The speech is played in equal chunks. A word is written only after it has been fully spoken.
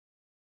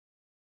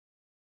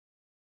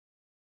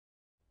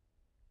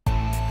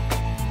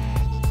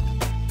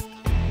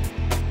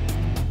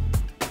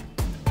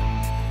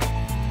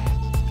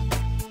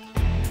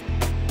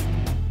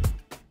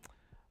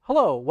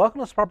Hello,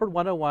 welcome to Smartboard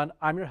 101.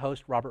 I'm your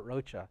host, Robert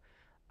Rocha.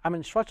 I'm an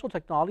instructional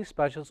technology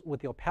specialist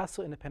with the El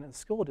Paso Independent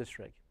School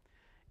District.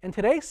 In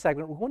today's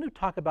segment, we're going to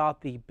talk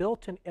about the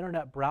built-in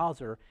internet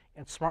browser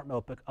in Smart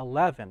Notebook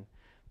 11.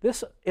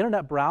 This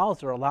internet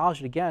browser allows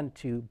you, again,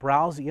 to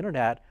browse the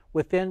internet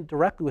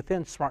directly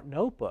within Smart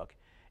Notebook.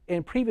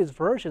 In previous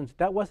versions,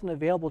 that wasn't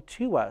available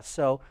to us,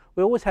 so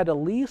we always had to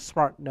leave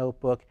Smart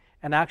Notebook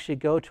and actually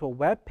go to a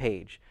web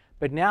page.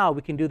 But now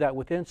we can do that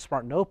within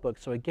Smart Notebook.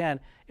 So again,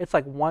 it's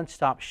like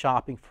one-stop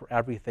shopping for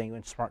everything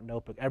in Smart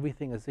Notebook.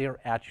 Everything is there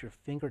at your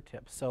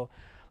fingertips. So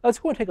let's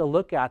go and take a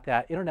look at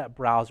that internet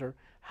browser,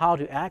 how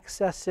to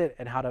access it,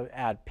 and how to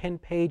add pin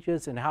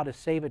pages, and how to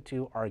save it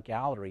to our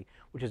gallery,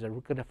 which is we're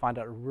going to find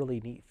out a really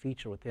neat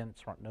feature within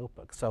Smart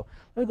Notebook. So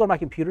let me go to my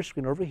computer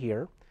screen over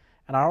here,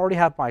 and I already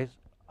have my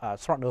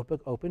Smart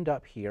Notebook opened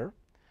up here.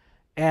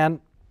 And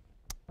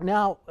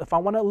now if I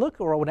want to look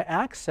or I want to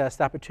access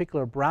that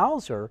particular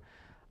browser,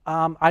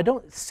 I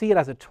don't see it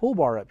as a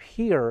toolbar up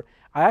here.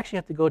 I actually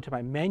have to go to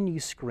my menu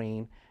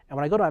screen, and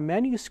when I go to my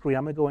menu screen,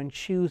 I'm going to go and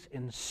choose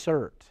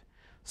Insert.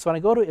 So when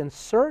I go to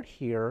Insert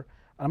here,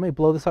 and I'm going to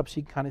blow this up so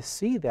you can kind of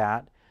see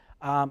that.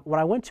 When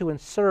I went to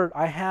Insert,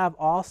 I have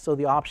also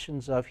the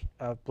options of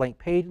blank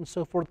page and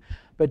so forth,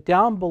 but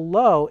down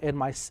below in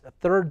my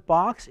third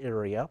box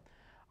area,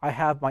 I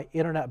have my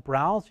internet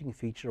browsing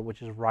feature,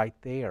 which is right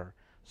there.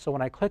 So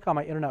when I click on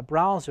my internet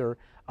browser,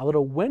 a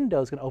little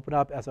window is going to open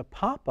up as a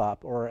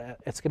pop-up, or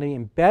it's going to be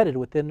embedded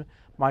within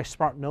my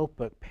Smart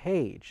Notebook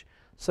page.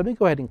 So let me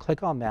go ahead and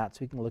click on that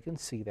so you can look and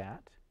see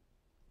that.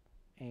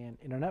 And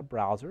internet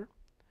browser.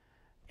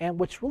 And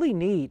what's really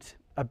neat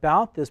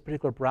about this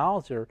particular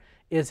browser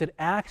is it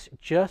acts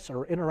just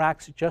or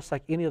interacts just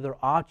like any other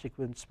object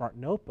within Smart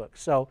Notebook.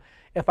 So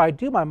if I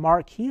do my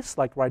marquee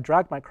select where I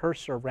drag my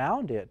cursor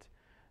around it,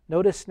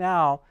 notice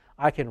now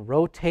I can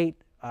rotate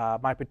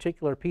my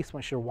particular piece. I'm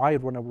not sure why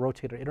you'd want to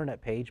rotate an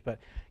internet page, but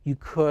you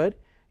could.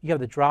 You have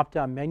the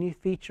drop-down menu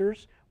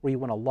features where you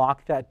want to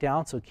lock that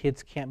down so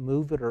kids can't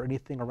move it or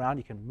anything around.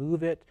 You can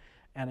move it.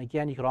 And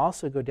again, you could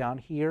also go down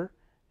here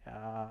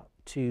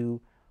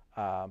to,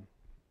 let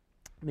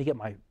me get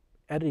my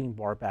editing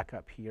bar back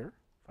up here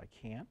if I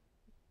can.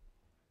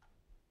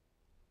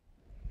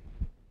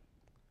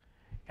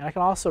 And I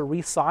can also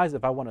resize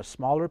if I want a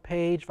smaller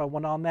page, if I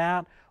want on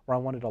that, or I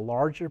wanted a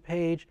larger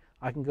page.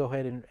 I can go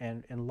ahead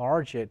and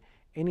enlarge it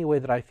any way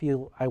that I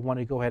feel I want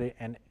to go ahead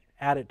and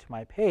add it to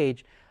my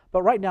page.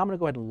 But right now I'm going to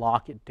go ahead and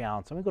lock it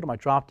down. So I'm going to go to my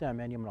drop-down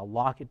menu. I'm going to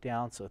lock it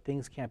down so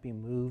things can't be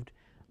moved.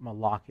 I'm going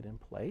to lock it in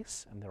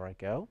place, and there I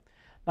go.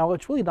 Now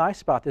what's really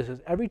nice about this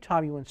is every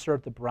time you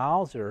insert the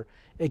browser,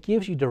 it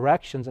gives you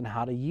directions on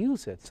how to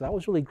use it. So that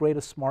was really great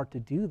of Smart to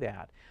do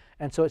that.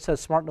 And so it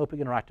says Smart Notebook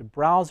Interactive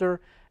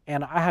Browser,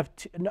 and I have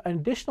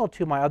additional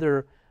to my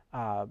other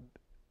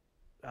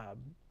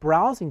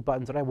browsing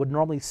buttons that I would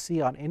normally see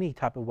on any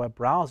type of web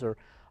browser,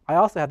 I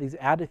also have these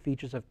added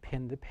features of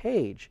pin to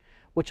page,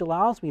 which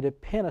allows me to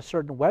pin a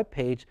certain web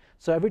page.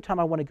 So every time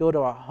I want to go to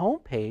a home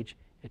page,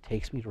 it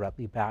takes me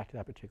directly back to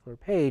that particular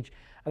page.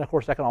 And of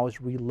course, I can always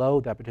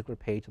reload that particular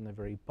page on the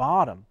very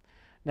bottom.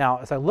 Now,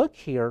 as I look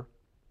here,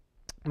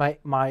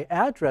 my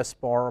address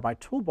bar or my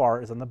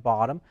toolbar is on the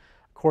bottom.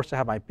 Of course, I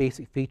have my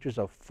basic features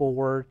of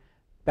forward,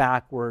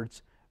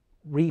 backwards,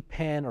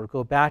 repin or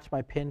go back to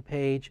my pin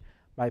page.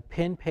 My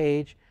pin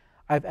page,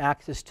 I have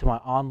access to my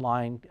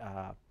online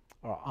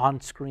or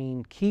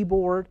on-screen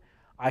keyboard.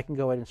 I can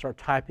go ahead and start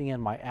typing in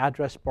my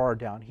address bar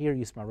down here,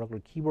 use my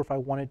regular keyboard if I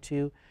wanted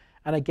to.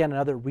 And again,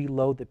 another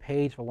reload the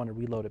page if I want to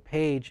reload a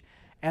page.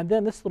 And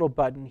then this little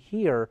button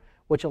here,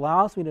 which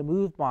allows me to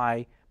move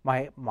my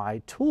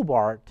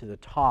toolbar to the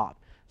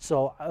top.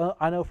 So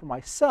I know for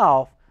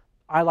myself,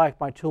 I like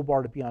my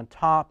toolbar to be on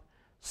top.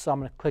 So I'm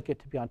going to click it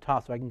to be on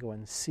top so I can go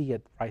and see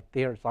it right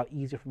there. It's a lot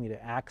easier for me to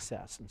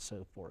access and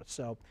so forth.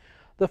 So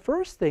the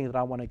first thing that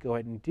I want to go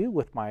ahead and do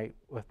with my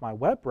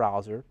web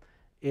browser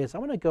is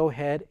I'm going to go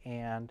ahead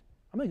and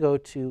I'm going to go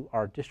to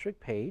our district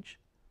page.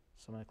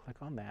 So I'm going to click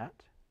on that.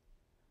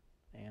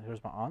 And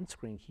here's my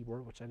on-screen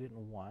keyboard, which I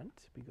didn't want.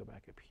 Let me go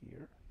back up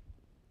here.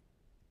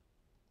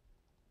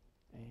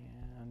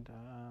 And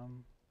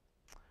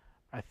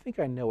I think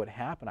I know what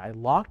happened. I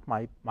locked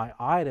my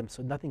item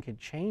so nothing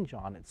could change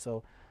on it.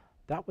 So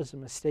that was a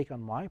mistake on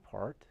my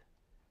part.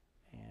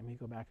 And let me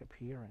go back up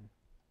here and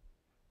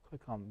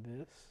click on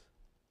this.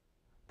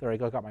 There I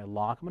go, got my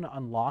lock. I'm going to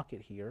unlock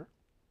it here.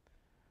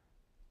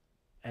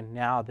 And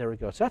now there we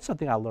go. So that's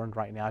something I learned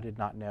right now, I did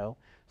not know.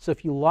 So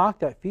if you lock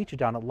that feature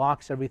down, it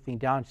locks everything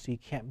down so you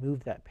can't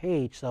move that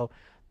page. So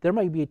there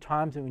might be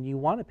times when you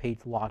want a page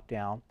locked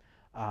down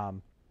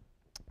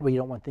where you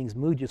don't want things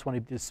moved, you just want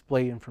to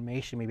display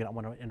information, maybe not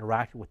want to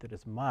interact with it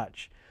as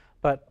much.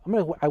 But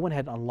I went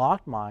ahead and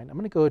unlocked mine. I'm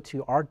going to go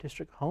to our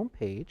district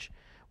homepage,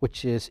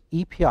 which is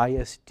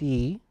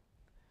episd.org.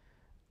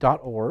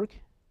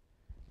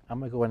 I'm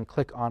going to go ahead and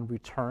click on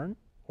Return,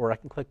 or I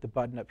can click the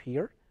button up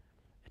here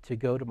to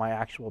go to my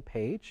actual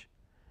page.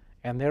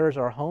 And there is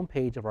our home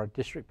page of our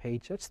district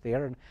page that's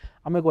there. And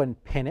I'm going to go ahead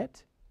and pin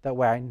it. That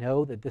way I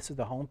know that this is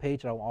the home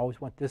page and I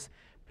always want this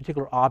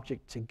particular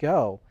object to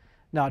go.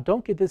 Now,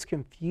 don't get this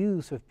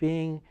confused with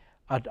being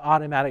an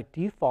automatic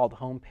default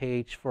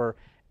homepage for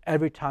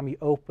every time you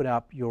open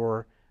up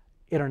your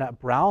internet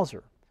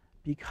browser,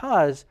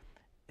 because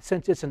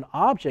since it's an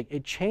object,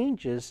 it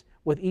changes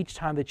with each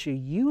time that you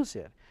use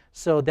it.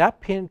 So that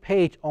pinned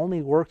page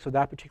only works with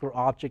that particular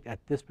object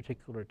at this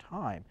particular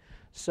time.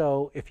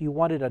 So if you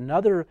wanted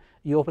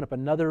you open up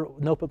another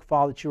notebook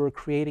file that you were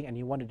creating and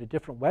you wanted a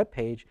different web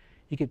page,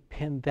 you could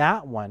pin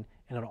that one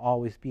and it'll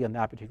always be on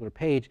that particular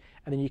page.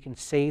 And then you can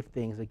save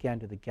things again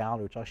to the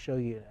gallery, which I'll show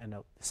you in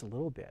just a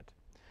little bit.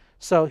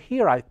 So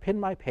here I've pinned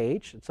my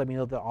page. It's letting me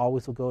know that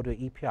always will go to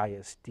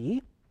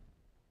EPISD.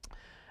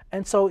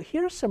 And so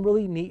here's some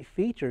really neat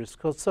features.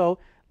 So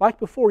like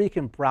before, you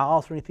can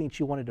browse for anything that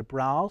you wanted to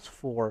browse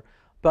for.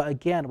 But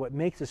again, what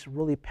makes this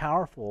really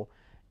powerful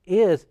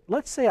is,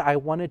 let's say I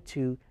wanted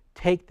to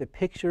take the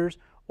pictures,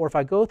 or if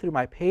I go through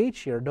my page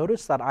here,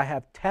 notice that I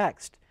have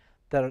text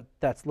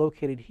that's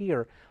located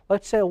here.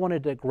 Let's say I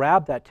wanted to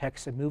grab that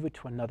text and move it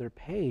to another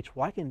page.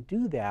 Well, I can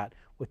do that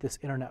with this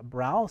internet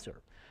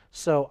browser.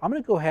 So I'm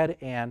going to go ahead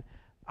and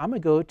I'm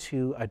going to go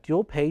to a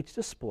dual page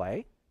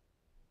display.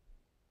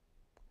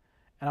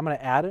 And I'm going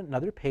to add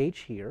another page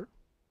here.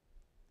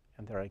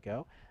 And there I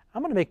go.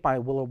 I'm going to make my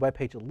little web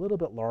page a little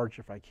bit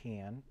larger if I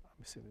can. Let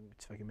me see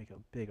if I can make it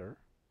bigger.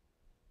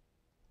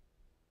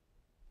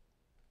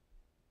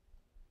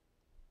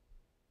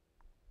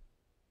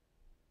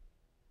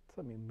 So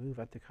let me move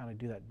it to kind of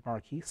do that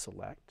marquee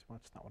select. Well,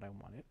 that's not what I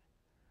wanted.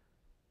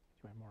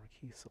 Do my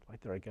marquee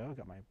select. There I go. I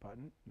got my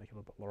button. Make it a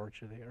little bit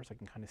larger there so I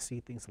can kind of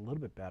see things a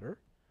little bit better.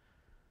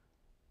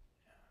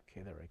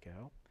 Okay, there we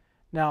go.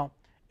 Now,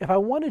 if I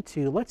wanted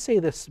to, let's say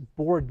this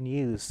board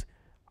news,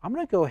 I'm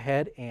going to go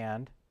ahead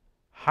and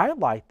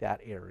highlight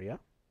that area.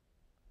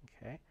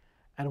 Okay,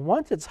 and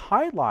once it's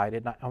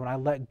highlighted, and when I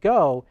let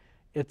go,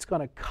 it's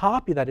going to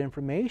copy that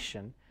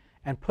information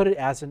and put it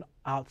as an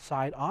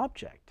outside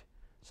object.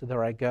 So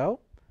there I go,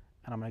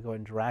 and I'm going to go ahead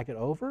and drag it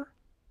over,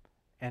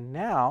 and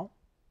now,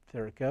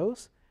 there it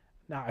goes.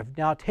 Now I've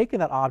now taken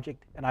that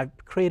object and I've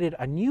created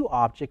a new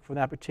object for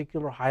that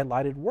particular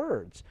highlighted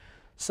words.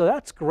 So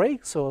that's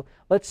great. So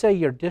let's say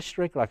your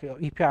district, like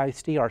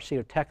EPISD, our state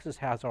of Texas,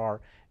 has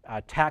our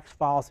tax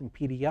files in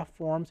PDF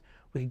forms.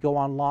 We could go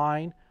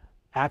online,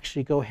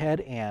 actually go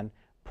ahead and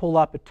pull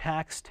up a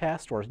tax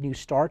test or a new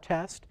STAR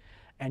test,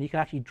 and you can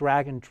actually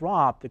drag and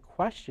drop the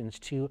questions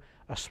to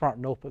a smart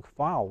notebook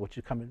file, which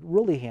would come in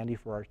really handy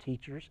for our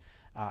teachers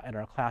and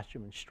our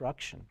classroom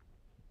instruction.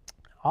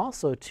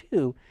 Also,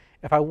 too,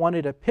 if I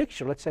wanted a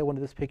picture, let's say I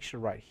wanted this picture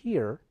right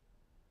here,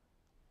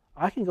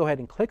 I can go ahead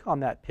and click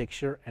on that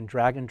picture and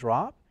drag and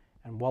drop,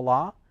 and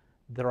voila,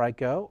 there I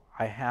go.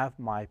 I have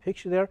my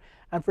picture there.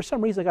 And for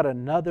some reason,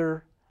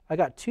 I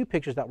got two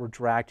pictures that were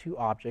dragged, two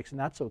objects, and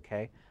that's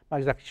okay. I'm not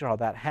exactly sure how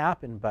that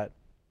happened, but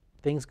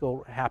things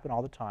happen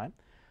all the time.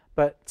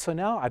 But so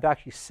now I've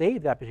actually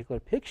saved that particular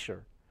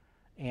picture,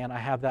 and I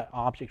have that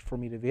object for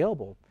me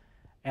available.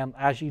 And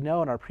as you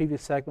know, in our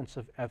previous segments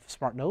of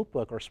Smart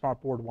Notebook or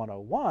Smartboard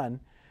 101,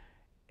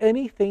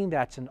 anything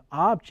that's an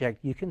object,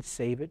 you can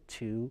save it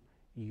to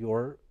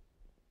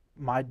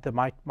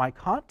my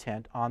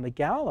content on the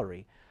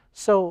gallery.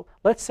 So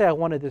let's say I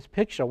wanted this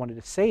picture, I wanted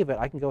to save it.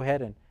 I can go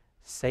ahead and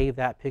save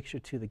that picture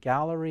to the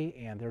gallery,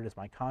 and there it is,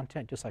 my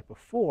content, just like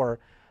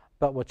before.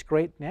 But what's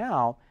great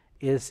now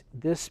is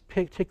this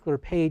particular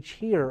page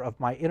here of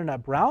my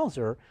internet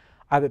browser,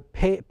 I have it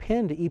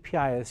pinned to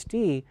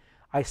EPISD.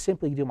 I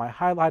simply do my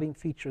highlighting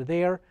feature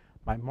there,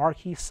 my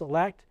marquee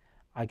select,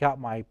 I got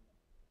my,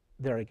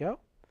 there I go,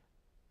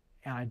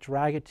 and I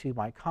drag it to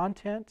my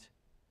content,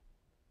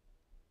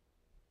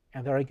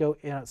 and there I go,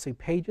 and let's see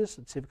pages,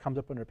 let's see if it comes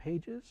up under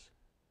pages.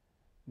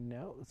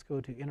 No, let's go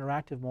to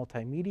interactive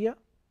multimedia,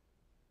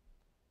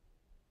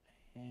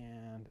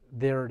 and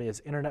there it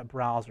is, internet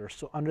browser.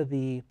 So under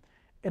the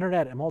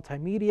internet and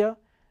multimedia,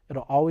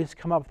 it'll always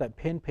come up with that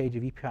pinned page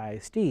of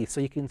EPISD. So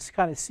you can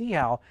kind of see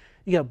how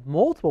you have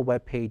multiple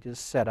web pages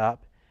set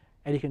up,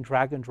 and you can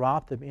drag and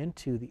drop them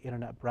into the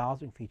internet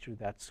browsing feature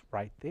that's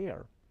right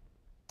there.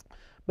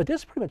 But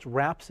this pretty much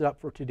wraps it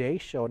up for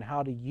today's show on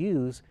how to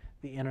use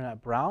the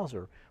internet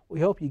browser.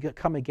 We hope you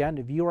come again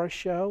to view our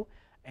show.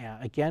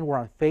 Again, we're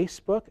on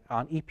Facebook,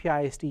 on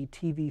EPISD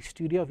TV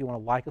Studio, if you want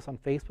to like us on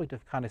Facebook to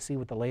kind of see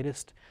what the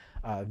latest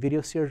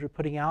video series we're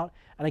putting out.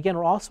 And again,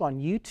 we're also on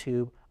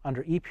YouTube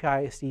under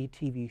EPISD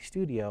TV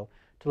Studio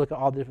to look at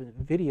all the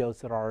different videos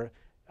that our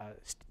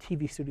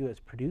TV studio is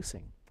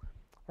producing.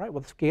 All right,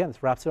 well, again,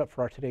 this wraps it up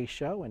for our today's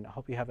show, and I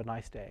hope you have a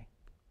nice day.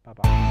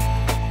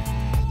 Bye-bye.